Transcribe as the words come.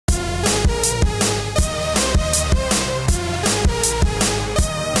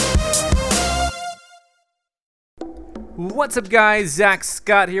What's up, guys?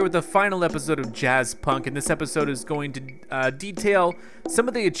 ZackScott here with the final episode of Jazzpunk, and this episode is going to detail some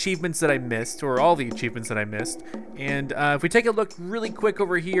of the achievements that I missed, or all the achievements that I missed. And if we take a look really quick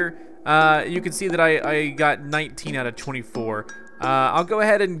over here, you can see that I got 19 out of 24. I'll go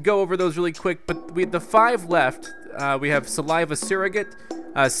ahead and go over those really quick, but the 5 left. We have Saliva Surrogate,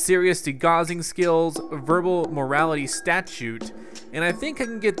 Serious Degaussing Skills, Verbal Morality Statute, and I think I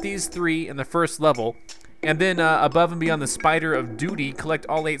can get these 3 in the first level. And then above and beyond the Spider of Duty, collect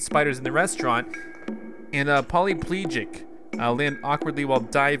all 8 spiders in the restaurant. And Polyplegic, land awkwardly while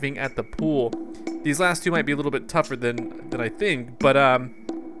diving at the pool. These last 2 might be a little bit tougher than I think, but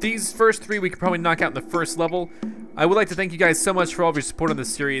these first 3 we could probably knock out in the first level. I would like to thank you guys so much for all of your support on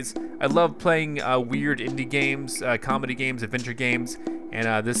this series. I love playing weird indie games, comedy games, adventure games,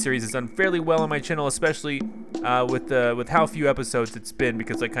 and this series has done fairly well on my channel, especially with how few episodes it's been,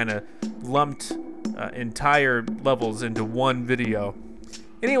 because I kind of lumped entire levels into one video.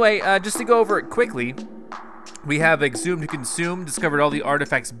 Anyway, just to go over it quickly, we have Exhumed to Consume, discovered all the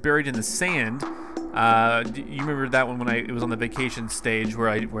artifacts buried in the sand. You remember that one when it was on the vacation stage where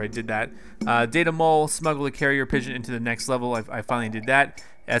I did that. Data Mole, smuggle a carrier pigeon into the next level. I finally did that.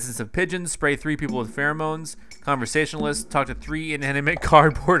 Essence of Pigeons, spray 3 people with pheromones. Conversationalist, talk to 3 inanimate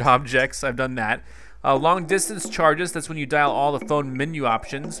cardboard objects. I've done that. Long distance charges, that's when you dial all the phone menu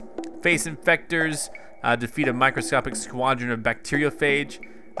options. Face infectors, defeat a microscopic squadron of bacteriophage.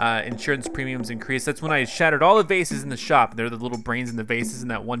 Insurance premiums increase. That's when I shattered all the vases in the shop. They're the little brains in the vases in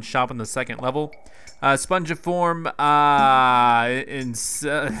that one shop on the 2nd level. Spongiform,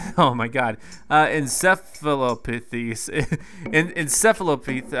 oh my god, encephalopathies,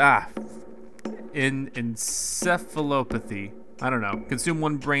 encephalopathy. I don't know. Consume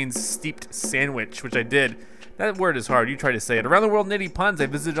 1 brain steeped sandwich, which I did. That word is hard. You try to say it. Around the world, Nitty Puns. I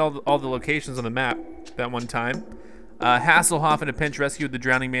visited all the locations on the map that one time. Hasselhoff in a pinch, rescued the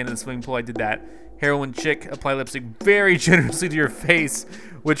drowning man in the swimming pool. I did that. Heroin chick, apply lipstick very generously to your face.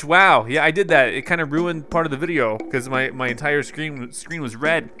 Which, wow, yeah, I did that. It kind of ruined part of the video because my entire screen was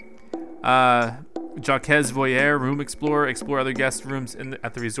red. Jacques Voyeur, room explorer, explore other guest rooms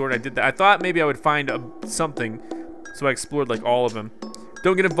at the resort. I did that. I thought maybe I would find something, so I explored like all of them.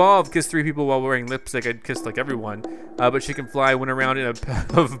 Don't get involved. Kiss 3 people while wearing lipstick. I kissed like everyone. But she can fly. Went around in a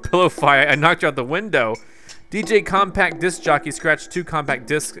pillow fight. I knocked her out the window. DJ Compact Disc Jockey scratched 2 compact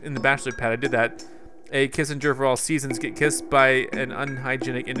discs in the bachelor pad. I did that. A kissenger for all seasons. Get kissed by an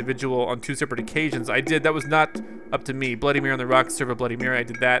unhygienic individual on 2 separate occasions. I did. That was not up to me. Bloody Mirror on the rocks. Serve a Bloody Mirror. I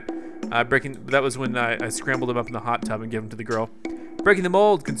did that. That was when I scrambled him up in the hot tub and gave him to the girl. Breaking the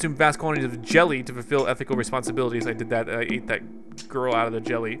mold. Consume vast quantities of jelly to fulfill ethical responsibilities. I did that. I ate that girl out of the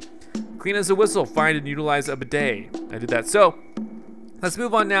jelly. Clean as a whistle. Find and utilize a bidet. I did that. So let's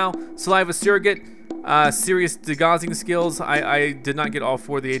move on now. Saliva Surrogate. Serious Degaussing Skills. I did not get all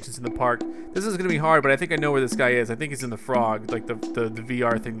 4 of the agents in the park. This is going to be hard, but I think I know where this guy is. I think he's in the frog, like the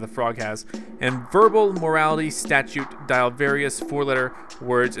VR thing the frog has. And Verbal Morality Statute. Dial various 4-letter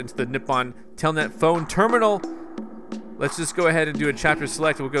words into the Nippon Telnet phone terminal. Let's just go ahead and do a chapter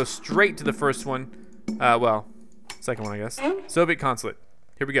select. We'll go straight to the first one. Well, second one, I guess. Soviet Consulate.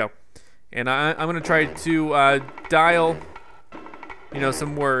 Here we go. And I'm going to try to dial,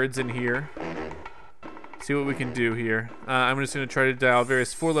 some words in here. See what we can do here. I'm just going to try to dial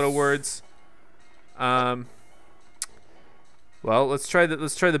various 4-letter words. Well, let's try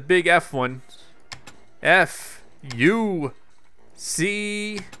the big F one. F-U-C-K.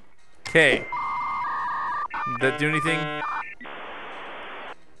 Did that do anything?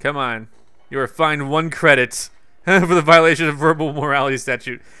 Come on. You are fined 1 credit for the violation of verbal morality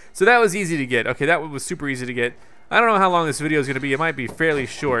statute. So that was easy to get. Okay, that was super easy to get. I don't know how long this video is going to be. It might be fairly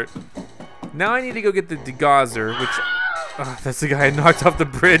short. Now I need to go get the degausser, which... that's the guy I knocked off the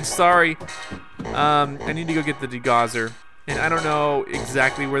bridge. Sorry. I need to go get the degausser. And I don't know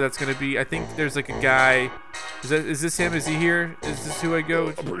exactly where that's going to be. I think there's like a guy... Is this him? Is he here? Is this who I go?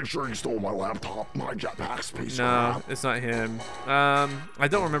 I'm pretty sure he stole my laptop, my jetpack's piece of No, crap. it's not him. I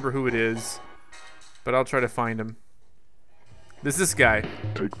don't remember who it is, but I'll try to find him. This guy.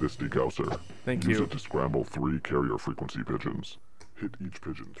 Take this degausser. Thank Use you. it to scramble 3 carrier frequency pigeons. Hit each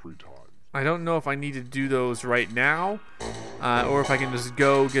pigeon 3 times. I don't know if I need to do those right now, or if I can just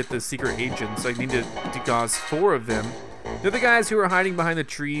go get the secret agents. I need to degauss 4 of them. They're the guys who are hiding behind the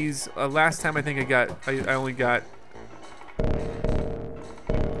trees. Last time I think I only got...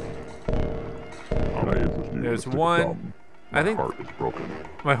 There's 1. I think... My heart is broken.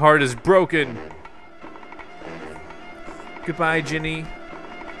 My heart is broken. Goodbye, Ginny.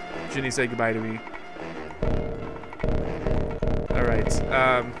 Ginny said goodbye to me. Alright,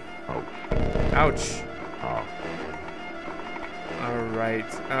 Ouch. All right.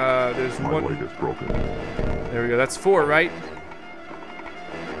 There's My one. leg is broken. There we go. That's 4, right?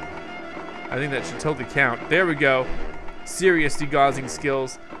 I think that should totally count. There we go. Serious degaussing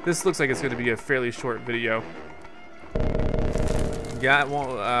skills. This looks like it's going to be a fairly short video. Got one.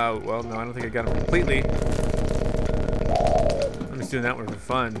 Well, no, I don't think I got him completely. I'm just doing that one for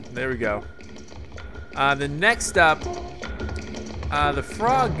fun. There we go. The next up, the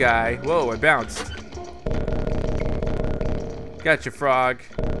frog guy. Whoa, I bounced. Gotcha, frog.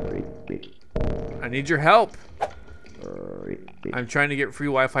 I need your help. I'm trying to get free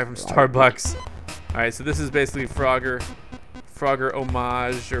Wi-Fi from Starbucks. All right, so this is basically Frogger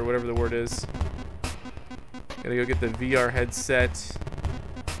homage, or whatever the word is. Gotta go get the VR headset.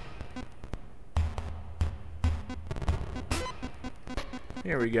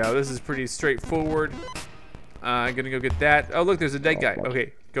 Here we go. This is pretty straightforward. I'm gonna go get that. Oh, look, there's a dead guy.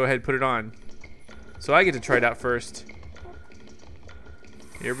 Okay, go ahead, put it on. So I get to try it out first.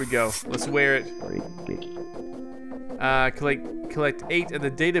 Here we go. Let's wear it. Collect 8 of the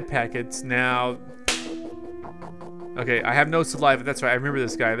data packets. Now, okay, I have no saliva. That's right. I remember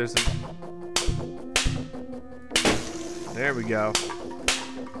this guy. There's there we go.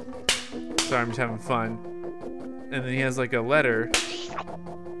 Sorry, I'm just having fun. And then he has like a letter.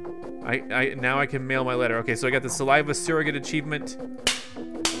 Now I can mail my letter. Okay, so I got the saliva surrogate achievement.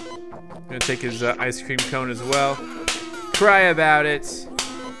 I'm gonna take his ice cream cone as well. Cry about it.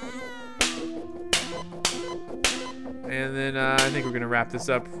 And then I think we're gonna wrap this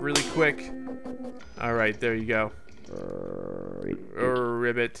up really quick. All right, there you go.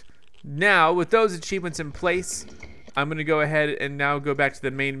 Ribbit. Now, with those achievements in place, I'm gonna go ahead and now go back to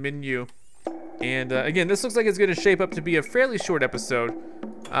the main menu. And again, this looks like it's gonna shape up to be a fairly short episode.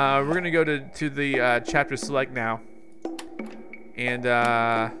 We're gonna go to the chapter select now. And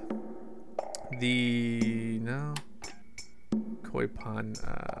Koi Pond,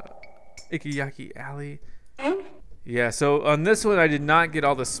 Ikeyaki Alley. Yeah, so on this one I did not get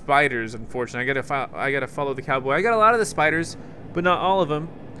all the spiders, unfortunately. I gotta follow the cowboy. I got a lot of the spiders, but not all of them.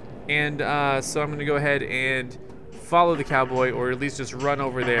 And so I'm gonna go ahead and follow the cowboy, or at least just run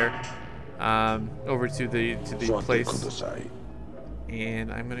over there, over to the place.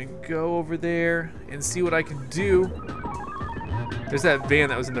 And I'm gonna go over there and see what I can do. There's that van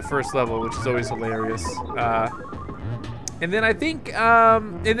that was in the first level, which is always hilarious. And then I think,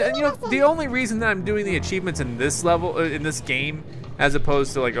 and you know, the only reason that I'm doing the achievements in this level, in this game, as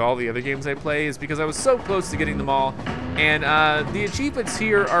opposed to like all the other games I play, is because I was so close to getting them all. And the achievements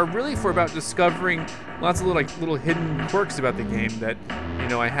here are really for about discovering lots of little hidden quirks about the game that, you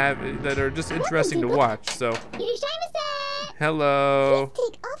know, I have that are just interesting to watch. So, hello.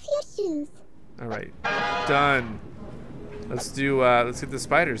 Take off your shoes. All right, done. Let's get the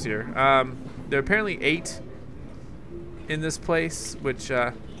spiders here. There are apparently 8 in this place, which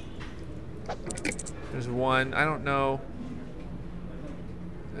there's 1. I don't know.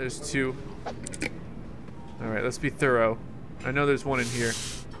 There's 2. All right, let's be thorough. I know there's 1 in here.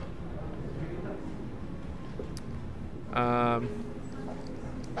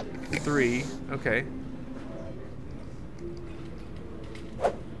 3. Okay.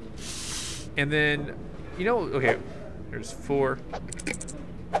 And then, you know, okay, there's 4.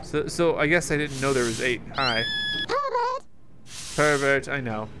 So I guess I didn't know there was 8. Hi. Pervert, I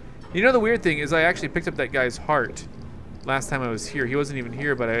know. You know, the weird thing is I actually picked up that guy's heart last time I was here. He wasn't even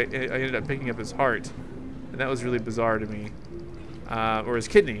here, but I ended up picking up his heart. And that was really bizarre to me. Or his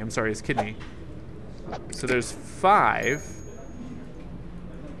kidney, I'm sorry, his kidney. So there's 5.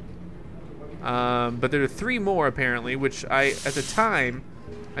 But there are 3 more apparently, which at the time,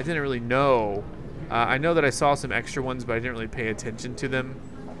 I didn't really know. I know that I saw some extra ones, but I didn't really pay attention to them.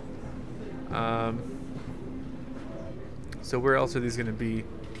 So where else are these gonna be?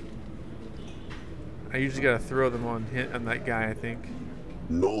 I usually gotta throw them on that guy, I think.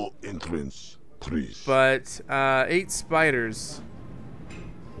 No entrance, please. But 8 spiders.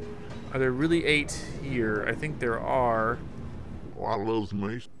 Are there really 8 here? I think there are.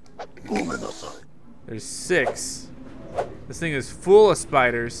 There's 6. This thing is full of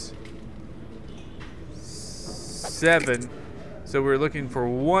spiders. 7. So we're looking for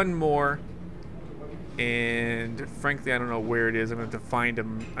 1 more. And frankly, I don't know where it is. I'm going to have to find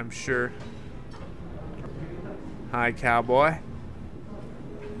him, I'm sure. Hi, cowboy.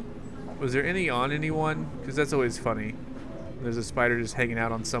 Was there any on anyone? Because that's always funny. There's a spider just hanging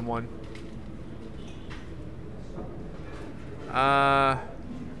out on someone.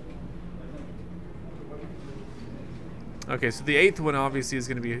 Okay, so the 8th one obviously is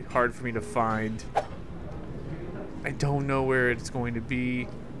going to be hard for me to find. I don't know where it's going to be.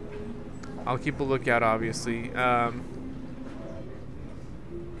 I'll keep a lookout, obviously.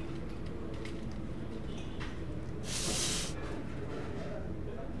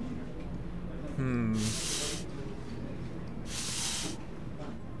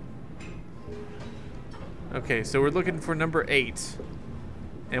 Okay, so we're looking for number 8.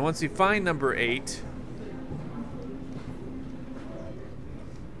 And once we find number 8,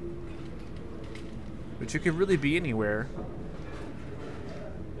 which it could really be anywhere,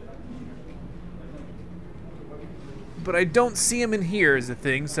 but I don't see him in here is the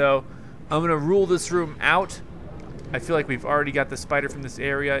thing, so I'm gonna rule this room out. I feel like we've already got the spider from this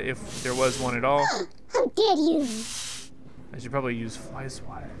area, if there was one at all. How dare you! I should probably use fly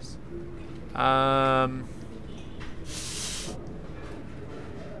swatters.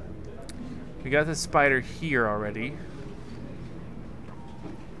 We got the spider here already.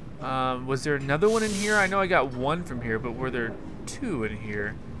 Was there another one in here? I know I got one from here, but were there 2 in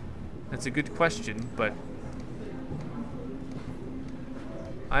here? That's a good question, but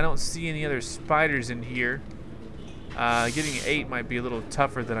I don't see any other spiders in here. Getting 8 might be a little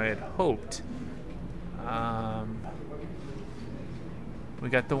tougher than I had hoped. We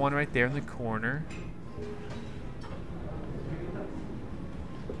got the one right there in the corner.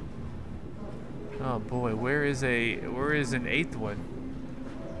 Oh boy, where is an 8th one?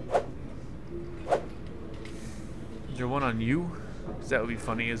 Is there one on you? Because that would be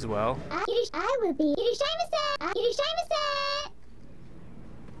funny as well. I will be.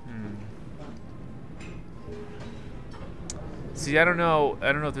 See, I don't know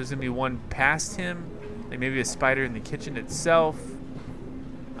if there's gonna be one past him, like maybe a spider in the kitchen itself,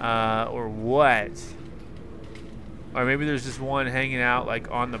 or what? Or maybe there's just one hanging out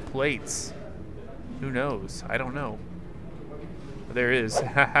like on the plates. Who knows? I don't know. But there is. Ha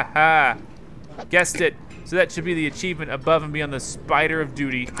ha ha! Guessed it. So that should be the achievement above and beyond the spider of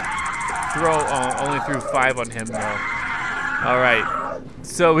duty. Only threw 5 on him though. All right.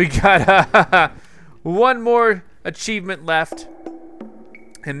 So we got one more achievement left,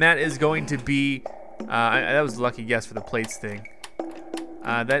 and that is going to be. That was a lucky guess for the plates thing.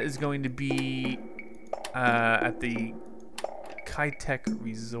 That is going to be at the Kitech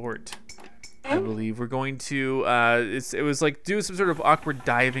Resort. I believe we're going to it was like do some sort of awkward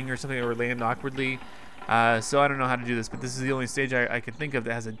diving or something, or land awkwardly, so I don't know how to do this, but this is the only stage I can think of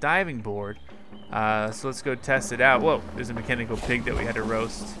that has a diving board, so let's go test it out. Whoa, there's a mechanical pig that we had to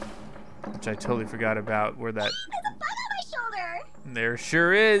roast, which I totally forgot about where that. There's a bug on my shoulder! There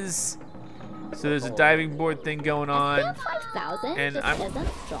sure is. So there's a diving board thing going on, 5,000 and just I'm isn't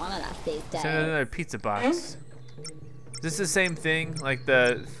strong enough these days. sending another pizza box. Is this the same thing? Like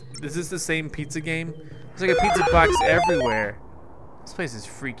is this the same pizza game? There's like a pizza box everywhere. This place is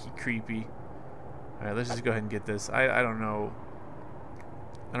freaky creepy. All right, let's just go ahead and get this. I don't know.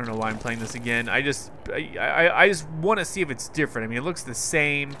 I don't know why I'm playing this again. I just want to see if it's different. I mean, it looks the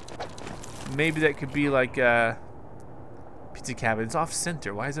same. Maybe that could be like pizza cabin. It's off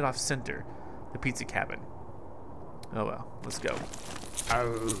center. Why is it off center? The pizza cabin. Oh well, let's go.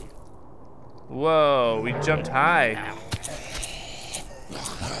 Whoa, we jumped high.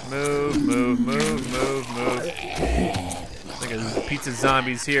 Move, move, move, move, move. Look at these pizza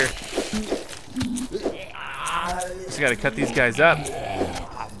zombies here. Just gotta cut these guys up.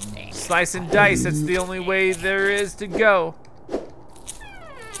 Slice and dice, that's the only way there is to go.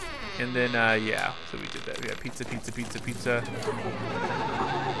 And then, yeah, so we did that. We got pizza, pizza, pizza, pizza.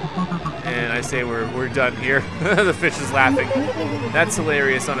 And I say we're done here. The fish is laughing. That's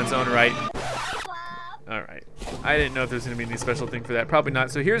hilarious on its own right. All right. I didn't know if there's gonna be any special thing for that. Probably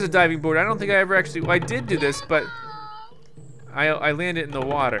not. So here's a diving board. I don't think I ever actually, well, I did do this, but I landed in the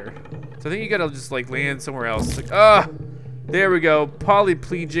water. So I think you gotta just like land somewhere else. Like, there we go.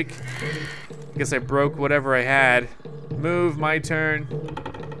 Polyplegic. I guess I broke whatever I had. Move, my turn.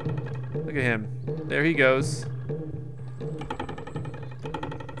 Look at him. There he goes.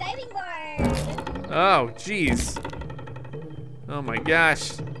 Diving board! Oh, jeez. Oh my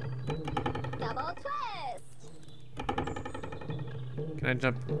gosh. Double twist! Can I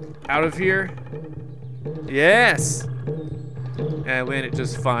jump out of here? Yes! And I landed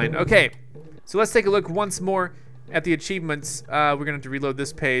just fine. Okay, so let's take a look once more at the achievements. We're gonna have to reload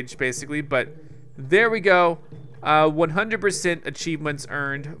this page basically, but there we go. 100% achievements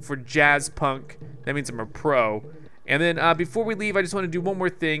earned for Jazzpunk. That means I'm a pro. And then before we leave, I just want to do one more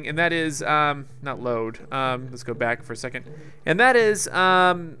thing, and that is, not load. Let's go back for a second. And that is,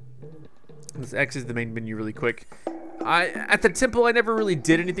 let's exit the main menu really quick. At the temple, I never really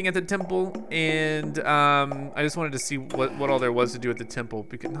did anything at the temple, and I just wanted to see what all there was to do at the temple.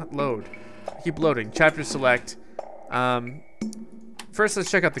 Because not load. Keep loading. Chapter select. First,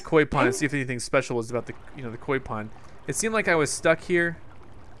 let's check out the koi pond and see if anything special was about the the koi pond. It seemed like I was stuck here.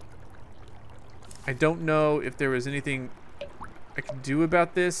 I don't know if there was anything I can do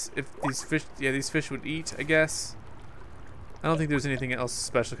about this. If these fish, yeah, these fish would eat, I guess. I don't think there's anything else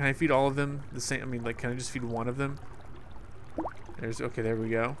special. Can I feed all of them the same? I mean, like, can I just feed one of them? There's, okay, there we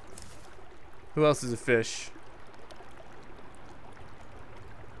go. Who else is a fish?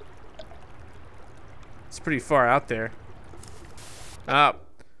 It's pretty far out there. Ah,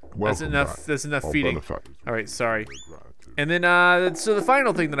 that's enough. That's enough feeding. All right, sorry. And then, so the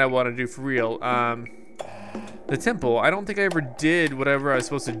final thing that I want to do for real, the temple. I don't think I ever did whatever I was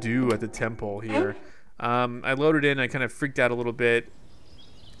supposed to do at the temple here. I loaded in. I kind of freaked out a little bit.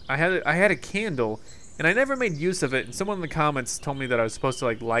 I had a candle, and I never made use of it. And someone in the comments told me that I was supposed to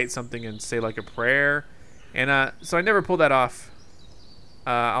like light something and say like a prayer, and so I never pulled that off.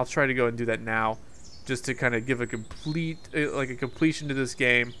 I'll try to go and do that now, just to kind of give a complete, like a completion to this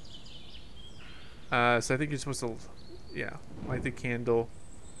game. So I think you're supposed to, yeah, light the candle,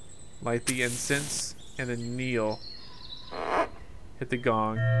 light the incense, and then kneel. Hit the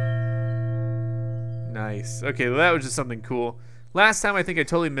gong. Nice. Okay, well that was just something cool. Last time I think I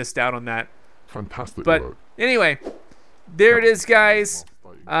totally missed out on that. Fantastic But work. anyway, there it is, guys.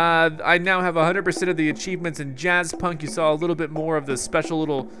 I now have 100% of the achievements in Jazzpunk. You saw a little bit more of the special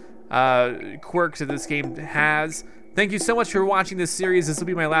little quirks that this game has. Thank you so much for watching this series. This will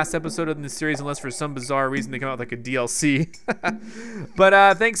be my last episode in this series, unless for some bizarre reason they come out with like a DLC.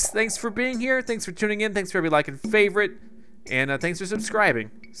 But thanks for being here. Thanks for tuning in. Thanks for every like and favorite. And thanks for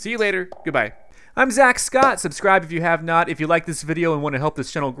subscribing. See you later. Goodbye. I'm ZackScott. Subscribe if you have not. If you like this video and want to help this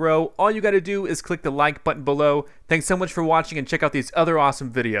channel grow, all you got to do is click the like button below. Thanks so much for watching, and check out these other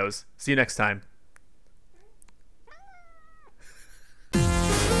awesome videos. See you next time.